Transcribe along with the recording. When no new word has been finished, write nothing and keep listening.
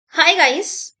Hi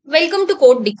guys, welcome to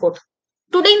Code Decode.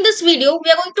 Today in this video,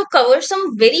 we are going to cover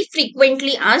some very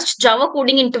frequently asked Java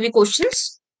coding interview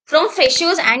questions from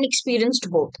freshers and experienced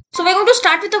both. So we're going to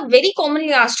start with a very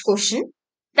commonly asked question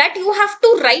that you have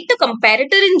to write a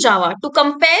comparator in Java to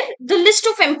compare the list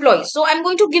of employees. So I'm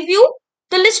going to give you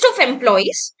the list of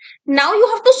employees. Now you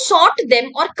have to sort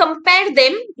them or compare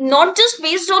them not just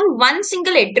based on one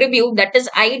single attribute, that is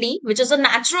ID, which is a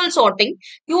natural sorting.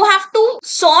 You have to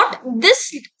sort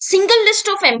this single list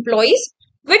of employees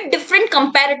with different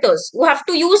comparators. You have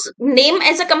to use name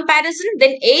as a comparison,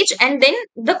 then age, and then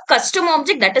the custom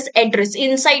object, that is address,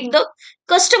 inside the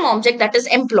custom object, that is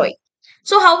employee.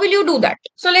 So how will you do that?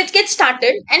 So let's get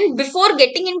started. And before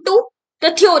getting into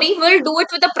the theory, we'll do it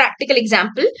with a practical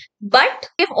example. But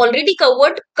we've already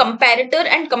covered comparator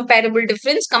and comparable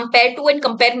difference, compare to and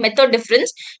compare method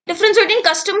difference between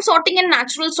custom sorting and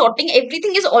natural sorting.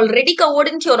 Everything is already covered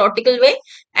in theoretical way.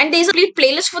 And there's a complete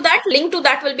playlist for that. Link to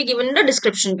that will be given in the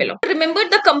description below. Remember,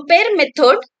 the compare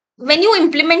method, when you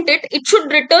implement it, it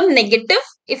should return negative.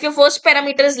 If your first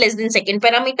parameter is less than second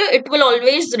parameter, it will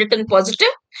always return positive.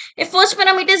 If first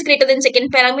parameter is greater than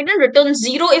second parameter, return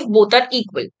 0 if both are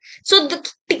equal. So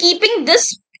keeping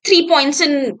this 3 points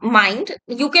in mind,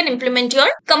 you can implement your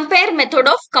compare method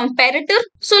of comparator.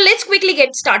 So let's quickly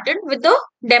get started with the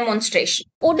demonstration.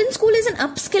 Odin School is an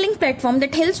upskilling platform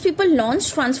that helps people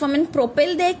launch, transform and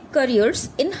propel their careers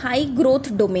in high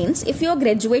growth domains. If you're a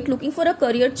graduate looking for a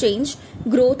career change,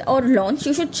 growth or launch,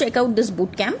 you should check out this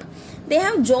bootcamp. They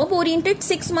have job-oriented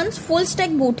 6 months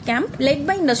full-stack bootcamp led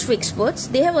by industry experts.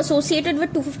 They have associated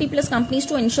with 250 plus companies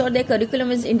to ensure their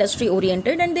curriculum is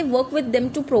industry-oriented, and they work with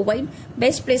them to provide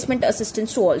best placement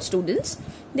assistance to all students.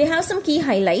 They have some key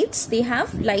highlights. They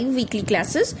have live weekly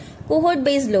classes,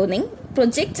 cohort-based learning,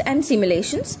 projects and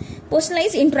simulations,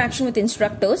 personalized interaction with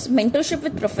instructors, mentorship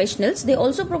with professionals. They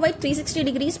also provide 360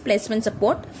 degrees placement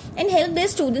support and help their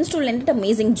students to land at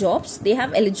amazing jobs. They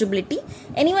have eligibility.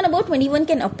 Anyone above 21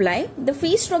 can apply. The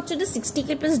fee structure is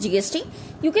 60k plus GST.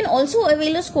 You can also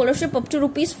avail a scholarship up to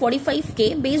rupees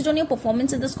 45k based on your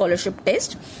performance in the scholarship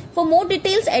test. For more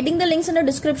details, adding the links in the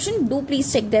description, do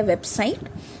please check their website.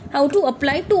 How to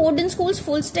apply to Odin School's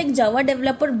full stack Java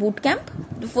developer bootcamp?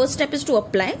 The first step is to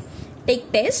apply,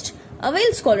 take test,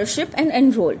 avail scholarship and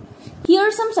enroll. Here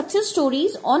are some success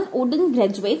stories on Odin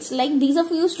graduates. Like, these are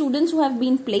few students who have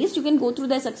been placed. You can go through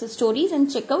their success stories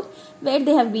and check out where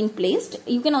they have been placed.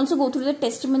 You can also go through the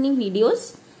testimony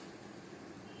videos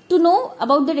to know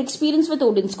about their experience with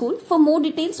Odin School. For more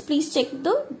details, please check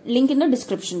the link in the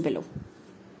description below.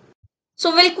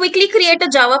 So we'll quickly create a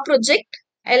Java project.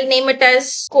 I'll name it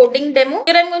as coding demo.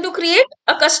 Here I'm going to create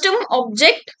a custom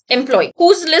object employee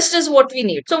whose list is what we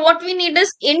need. So what we need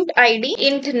is int ID,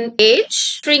 int age,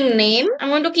 string name. I'm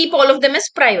going to keep all of them as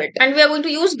private, and we are going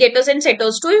to use getters and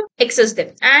setters to access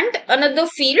them. And another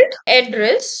field,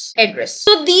 address.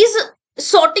 So these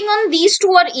sorting on these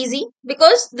two are easy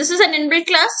because this is an inbuilt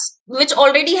class which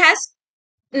already has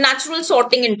natural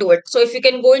sorting into it. So if you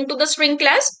can go into the string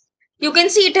class, you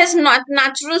can see it has not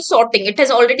natural sorting. It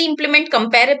has already implemented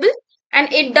comparable,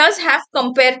 and it does have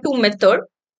compareTo method.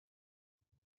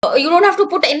 You don't have to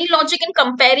put any logic in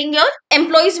comparing your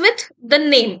employees with the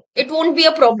name. It won't be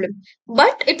a problem.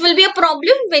 But it will be a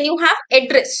problem when you have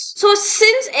address. So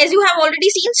since, as you have already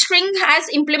seen, string has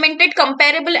implemented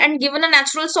comparable and given a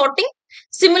natural sorting,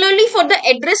 similarly for the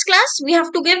address class, we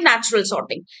have to give natural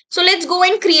sorting. So let's go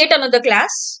and create another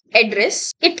class,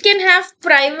 address. It can have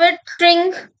private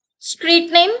string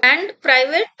street name and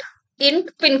private int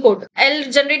pin code.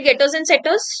 I'll generate getters and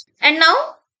setters. And now,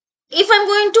 if I'm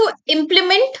going to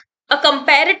implement a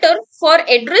comparator for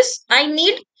address, I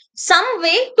need some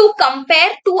way to compare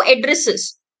two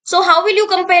addresses. So how will you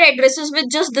compare addresses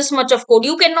with just this much of code?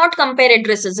 You cannot compare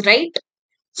addresses, right?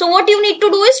 So what you need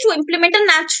to do is to implement a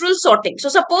natural sorting. So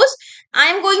suppose I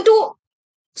am going to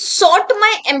sort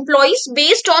my employees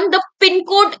based on the pin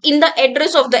code in the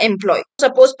address of the employee.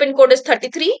 Suppose pin code is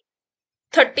 33,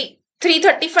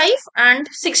 335 and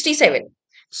 67.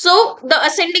 So the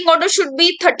ascending order should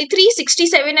be 33,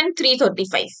 67 and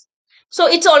 335. So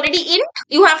it's already in.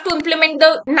 You have to implement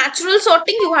the natural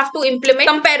sorting. You have to implement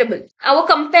comparable. Our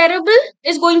comparable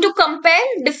is going to compare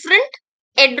different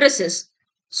addresses.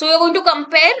 So you're going to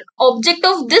compare object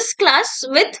of this class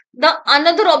with the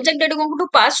another object that you're going to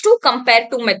pass to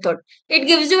compareTo method. It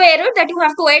gives you error that you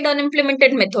have to add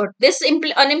unimplemented method. This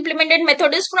unimplemented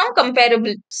method is from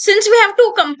comparable. Since we have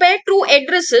to compare two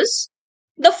addresses,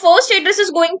 the first address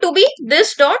is going to be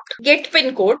this dot get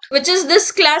pin code, which is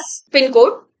this class pin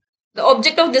code, the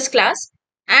object of this class,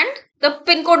 and the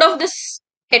pin code of this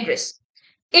address.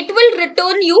 it will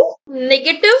return you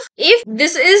negative if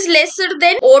this is lesser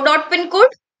than O dot pin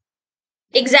code.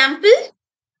 Example,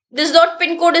 this dot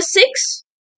pin code is 6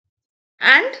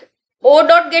 and O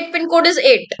dot get pin code is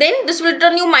 8. Then this will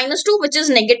return you -2, which is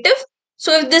negative.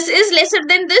 So if this is lesser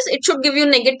than this, it should give you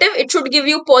negative. It should give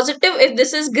you positive if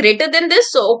this is greater than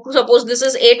this. So suppose this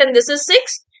is 8 and this is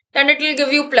 6, then it will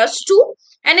give you +2.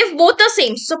 And if both are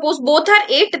same, suppose both are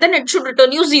 8, then it should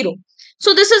return you 0.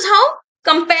 So this is how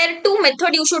compareTo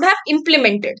method you should have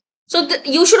implemented. So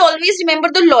you should always remember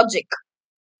the logic.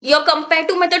 Your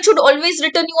compareTo method should always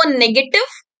return you a negative,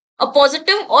 a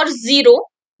positive or 0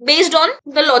 based on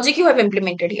the logic you have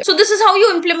implemented here. So this is how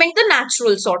you implement the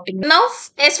natural sorting. Now,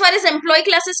 as far as employee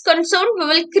class is concerned, we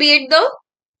will create the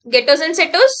getters and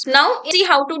setters. Now, see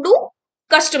how to do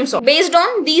custom sort based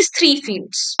on these 3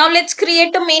 fields. Now, let's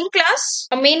create a main class,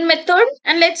 a main method,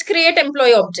 and let's create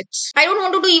employee objects. I don't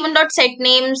want to do even.set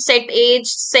name, set age,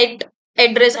 set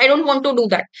address. I don't want to do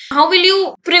that. How will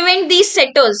you prevent these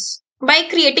setters? By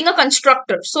creating a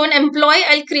constructor. So, in employee,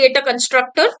 I'll create a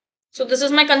constructor. So this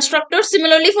is my constructor.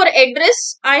 Similarly for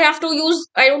address, I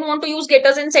don't want to use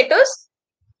getters and setters.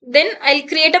 Then I'll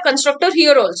create a constructor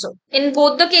here also. In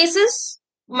both the cases,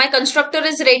 my constructor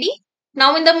is ready.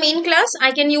 Now in the main class,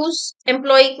 I can use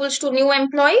employee equals to new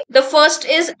employee. The first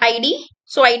is ID.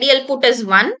 So ID I'll put as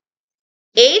 1.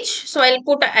 Age. So I'll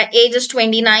put age as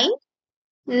 29.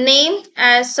 Name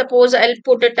as suppose I'll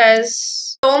put it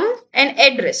as Tom, and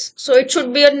address. So it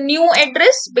should be a new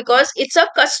address because it's a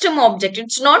custom object.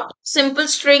 It's not simple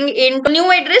string in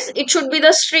new address. It should be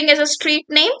the string as a street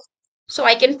name. So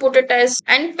I can put it as,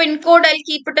 and pin code I'll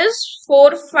keep it as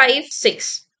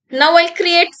 456. Now I'll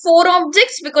create 4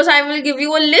 objects because I will give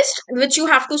you a list which you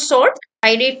have to sort.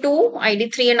 ID2,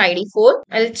 ID3 and ID4.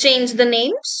 I'll change the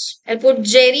names. I'll put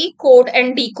Jerry, code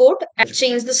and decode. I'll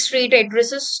change the street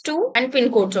addresses too and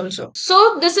pin codes also.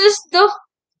 So this is the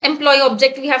employee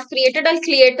object we have created. I'll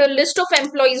create a list of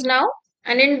employees now.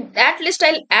 And in that list,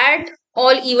 I'll add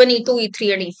all E1, E2,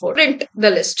 E3 and E4. Print the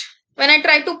list. When I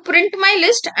try to print my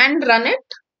list and run it,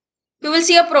 you will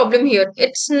see a problem here.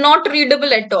 It's not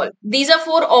readable at all. These are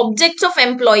 4 objects of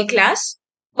employee class.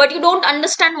 But you don't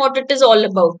understand what it is all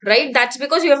about, right? That's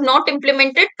because you have not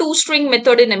implemented toString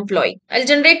method in employee. I'll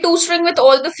generate toString with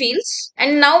all the fields.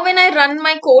 And now when I run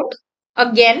my code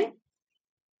again,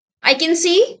 I can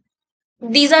see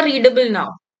these are readable now.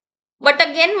 But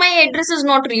again, my address is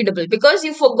not readable because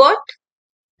you forgot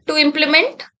to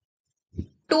implement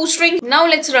toString. Now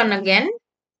let's run again.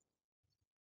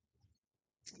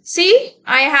 See,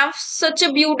 I have such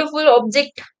a beautiful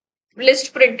object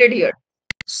list printed here.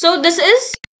 So this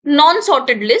is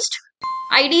non-sorted list.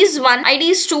 ID is 1,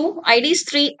 ID is 2, ID is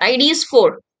 3, ID is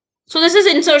 4. So this is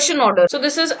insertion order. So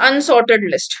this is unsorted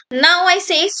list. Now I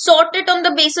say sort it on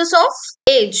the basis of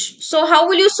age. So how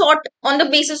will you sort on the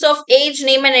basis of age,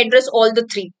 name and address, all the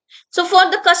 3? So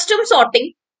for the custom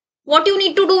sorting, what you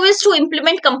need to do is to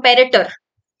implement comparator.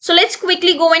 So let's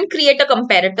quickly go and create a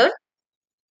comparator.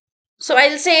 So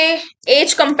I'll say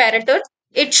AgeComparator.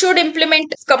 It should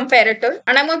implement comparator,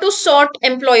 and I'm going to sort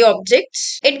employee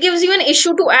objects. It gives you an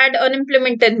issue to add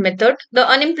unimplemented method. The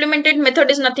unimplemented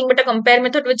method is nothing but a compare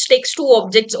method which takes 2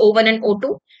 objects O1 and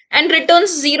O2 and returns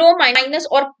 0, minus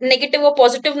or negative or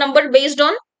positive number based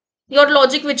on your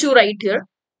logic which you write here.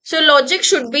 So logic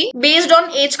should be based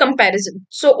on age comparison.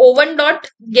 So O1 dot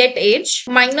get age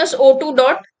minus O2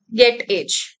 dot get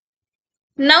age.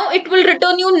 Now it will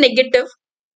return you negative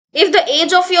if the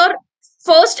age of your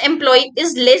first employee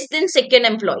is less than second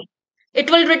employee.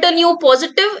 It will return you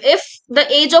positive if the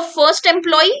age of first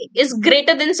employee is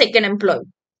greater than second employee.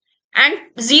 And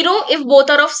 0 if both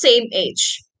are of same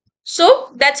age.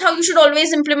 So that's how you should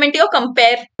always implement your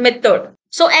compare method.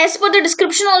 So as per the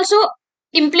description also,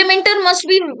 implementer must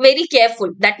be very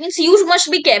careful. That means you must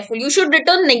be careful. You should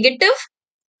return negative,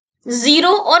 0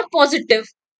 or positive.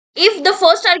 If the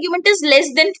first argument is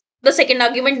less than the second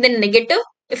argument, then negative.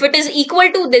 If it is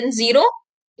equal to, then 0.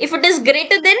 If it is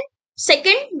greater than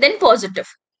second, then positive.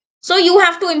 So you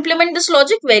have to implement this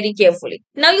logic very carefully.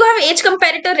 Now you have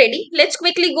AgeComparator ready. Let's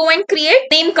quickly go and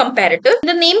create NameComparator.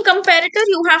 In the NameComparator,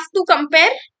 you have to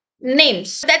compare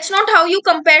names. That's not how you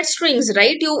compare strings,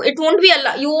 right? You won't be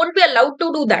allowed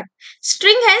to do that.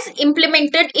 String has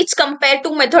implemented its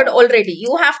compareTo method already.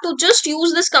 You have to just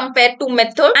use this compareTo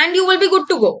method and you will be good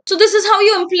to go. So this is how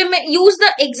you use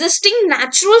the existing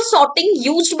natural sorting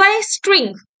used by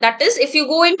string. That is, if you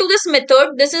go into this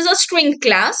method, this is a string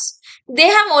class. They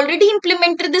have already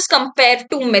implemented this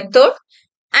compareTo method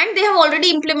and they have already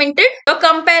implemented a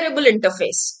comparable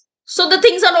interface. So the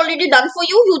things are already done for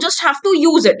you. You just have to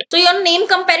use it. So your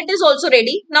NameComparator is also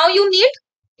ready. Now you need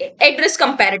address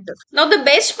comparator. Now the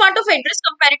best part of address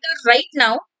comparator right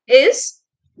now is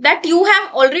that you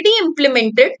have already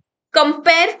implemented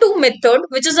compareTo method,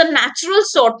 which is a natural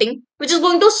sorting, which is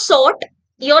going to sort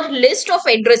your list of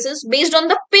addresses based on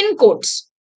the pin codes.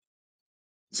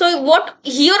 So what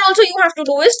here also you have to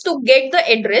do is to get the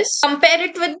address, compare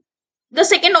it with the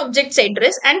second object's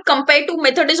address, and compareTo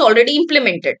method is already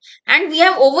implemented, and we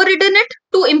have overridden it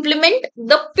to implement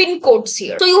the pin codes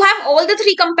here. So you have all the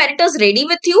three comparators ready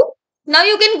with you. Now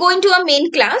you can go into a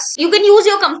main class. You can use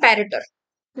your comparator.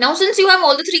 Now since you have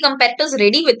all the three comparators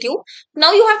ready with you,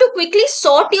 now you have to quickly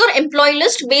sort your employee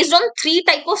list based on three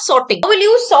type of sorting. How will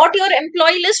you sort your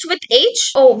employee list with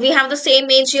age? Oh, we have the same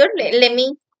age here. Let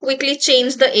me quickly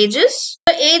change the ages.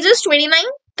 The age is 29,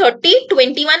 30,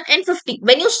 21 and 50.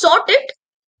 When you sort it,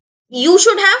 you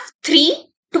should have 3,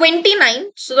 29,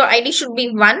 so the ID should be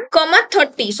 1, comma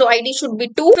 30, so ID should be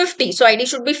 2, 50, so ID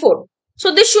should be 4.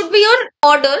 So this should be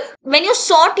your order when you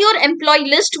sort your employee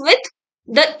list with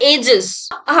the ages.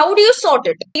 How do you sort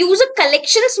it? Use a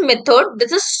collections method.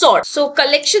 This is sort. So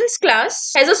collections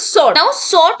class has a sort. Now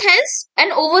sort has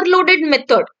an overloaded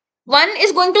method. One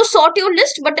is going to sort your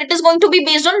list, but it is going to be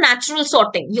based on natural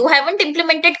sorting. You haven't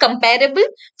implemented comparable,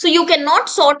 so you cannot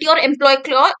sort your employee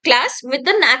class with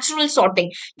the natural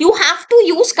sorting. You have to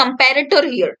use comparator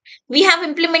here. We have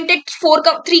implemented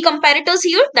three comparators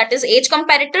here, that is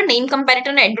AgeComparator, NameComparator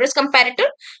and AddressComparator.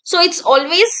 So it's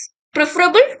always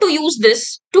preferable to use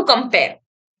this to compare.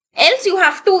 Else you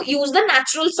have to use the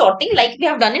natural sorting like we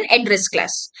have done in address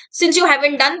class. Since you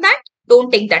haven't done that,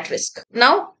 don't take that risk.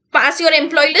 Now pass your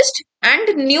employee list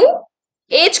and new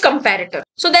age comparator.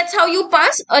 So that's how you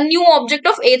pass a new object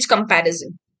of age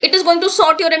comparison. It is going to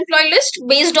sort your employee list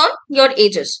based on your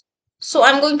ages. So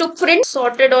I'm going to print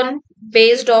sorted on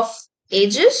based of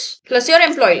ages plus your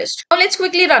employee list. Now let's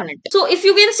quickly run it. So if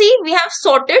you can see, we have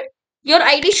sorted. Your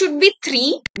ID should be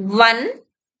 3, 1.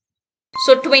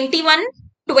 So 21,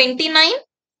 29,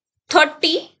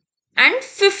 30 and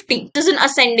 50. This is in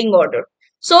ascending order.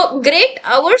 So great,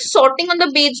 our sorting on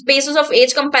the basis of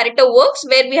age comparator works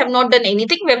where we have not done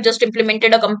anything. We have just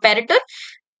implemented a comparator,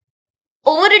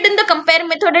 overridden the compare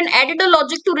method and added a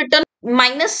logic to return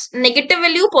minus negative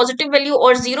value, positive value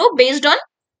or 0 based on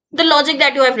the logic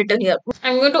that you have written here.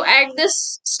 I'm going to add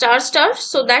this star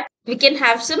so that we can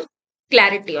have some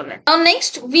clarity on it. Now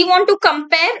next, we want to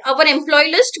compare our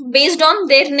employee list based on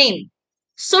their name.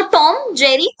 So Tom,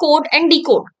 Jerry, Code and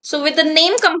Decode. So with the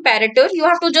name comparator, you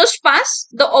have to just pass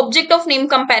the object of name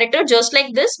comparator just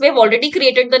like this. We have already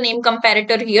created the name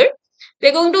comparator here.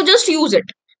 We're going to just use it.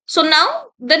 So now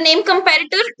the name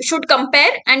comparator should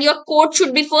compare and your code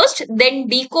should be first, then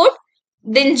Decode,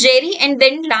 then Jerry and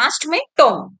then last में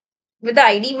Tom with the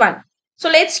ID 1. So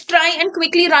let's try and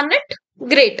quickly run it.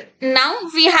 Great. Now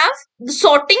we have the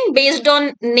sorting based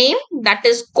on name, that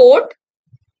is Code.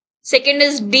 Second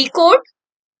is Decode.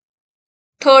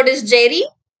 Third is Jerry.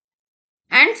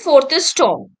 And fourth is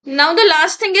Tom. Now the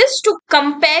last thing is to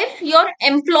compare your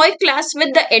employee class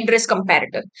with the address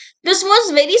comparator. This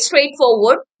was very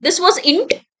straightforward. This was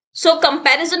int. So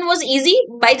comparison was easy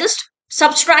by just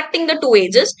subtracting the two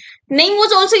ages. Name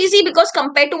was also easy because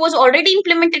compareTo was already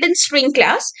implemented in string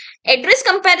class. Address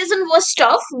comparison was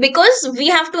tough because we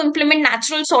have to implement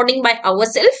natural sorting by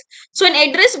ourselves. So in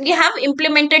address, we have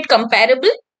implemented comparable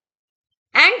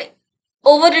and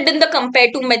overridden the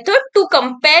compareTo method to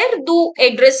compare the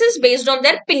addresses based on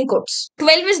their pin codes.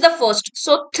 12 is the first.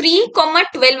 So 3,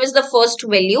 12 is the first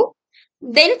value.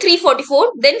 Then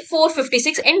 344, then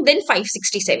 456 and then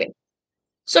 567.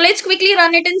 So let's quickly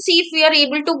run it and see if we are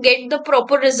able to get the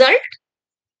proper result.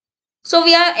 So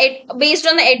we are based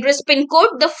on the address pin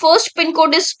code. The first pin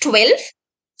code is 12.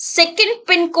 Second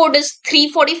pin code is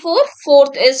 344.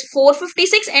 Fourth is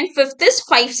 456 and fifth is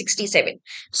 567.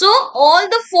 So all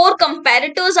the four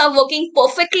comparators are working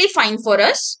perfectly fine for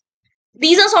us.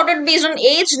 These are sorted based on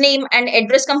age, name and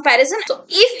address comparison. So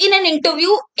if in an interview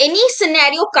any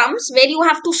scenario comes where you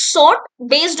have to sort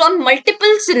based on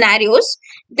multiple scenarios,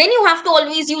 then you have to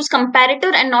always use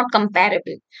comparator and not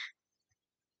comparable.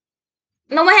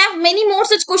 Now I have many more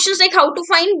such questions like how to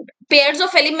find pairs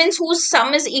of elements whose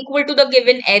sum is equal to the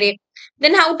given array.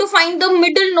 Then how to find the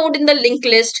middle node in the linked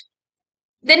list.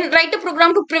 Then write a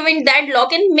program to prevent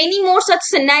deadlock and many more such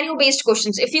scenario based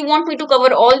questions. If you want me to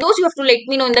cover all those, you have to let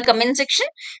me know in the comment section.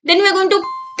 Then we are going to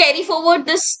carry forward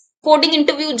this coding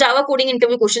interview, Java coding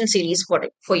interview question series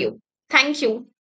for you. Thank you.